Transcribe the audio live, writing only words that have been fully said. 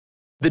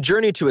The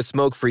journey to a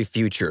smoke-free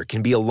future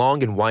can be a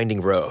long and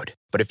winding road,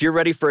 but if you're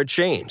ready for a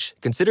change,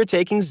 consider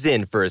taking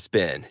Zyn for a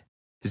spin.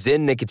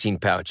 Zyn nicotine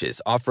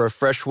pouches offer a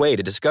fresh way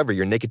to discover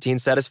your nicotine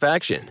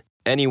satisfaction.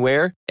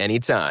 Anywhere,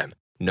 anytime.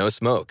 No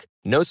smoke,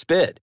 no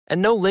spit,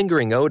 and no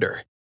lingering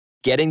odor.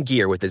 Get in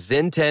gear with the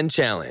Zyn 10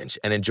 Challenge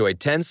and enjoy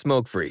 10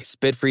 smoke-free,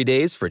 spit-free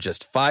days for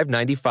just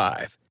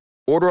 $5.95.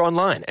 Order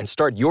online and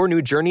start your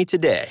new journey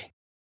today.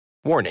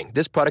 Warning,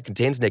 this product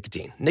contains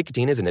nicotine.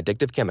 Nicotine is an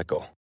addictive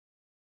chemical.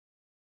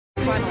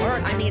 Crime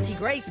Alert, I'm Nancy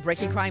Grace.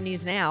 Breaking crime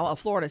news now. A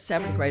Florida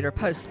 7th grader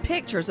posts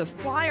pictures of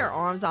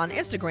firearms on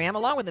Instagram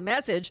along with a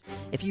message,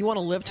 if you want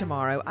to live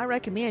tomorrow, I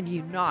recommend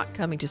you not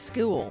coming to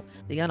school.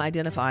 The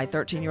unidentified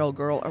 13-year-old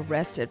girl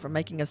arrested for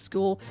making a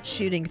school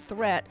shooting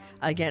threat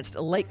against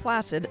Lake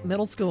Placid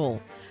Middle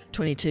School.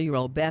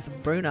 22-year-old Beth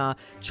Bruna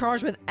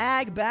charged with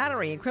ag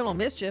battery and criminal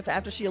mischief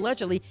after she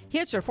allegedly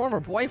hits her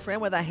former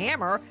boyfriend with a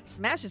hammer,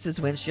 smashes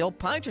his windshield,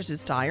 punctures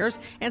his tires,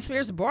 and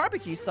smears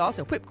barbecue sauce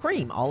and whipped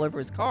cream all over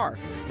his car.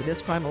 With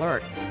this Crime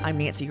Alert, I'm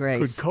Nancy Grace.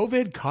 Could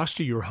COVID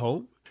cost you your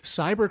home?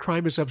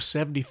 Cybercrime is up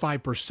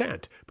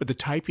 75%, but the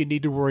type you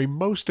need to worry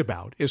most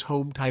about is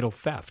home title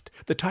theft.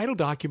 The title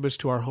documents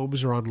to our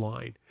homes are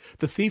online.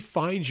 The thief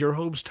finds your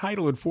home's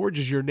title and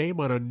forges your name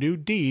on a new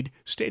deed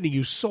stating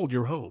you sold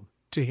your home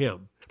to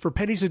him. For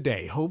pennies a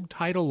day, Home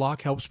Title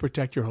Lock helps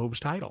protect your home's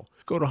title.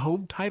 Go to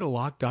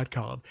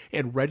HomeTitleLock.com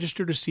and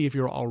register to see if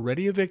you're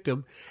already a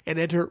victim and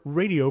enter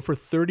radio for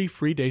 30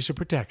 free days of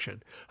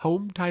protection.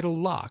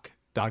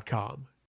 HomeTitleLock.com.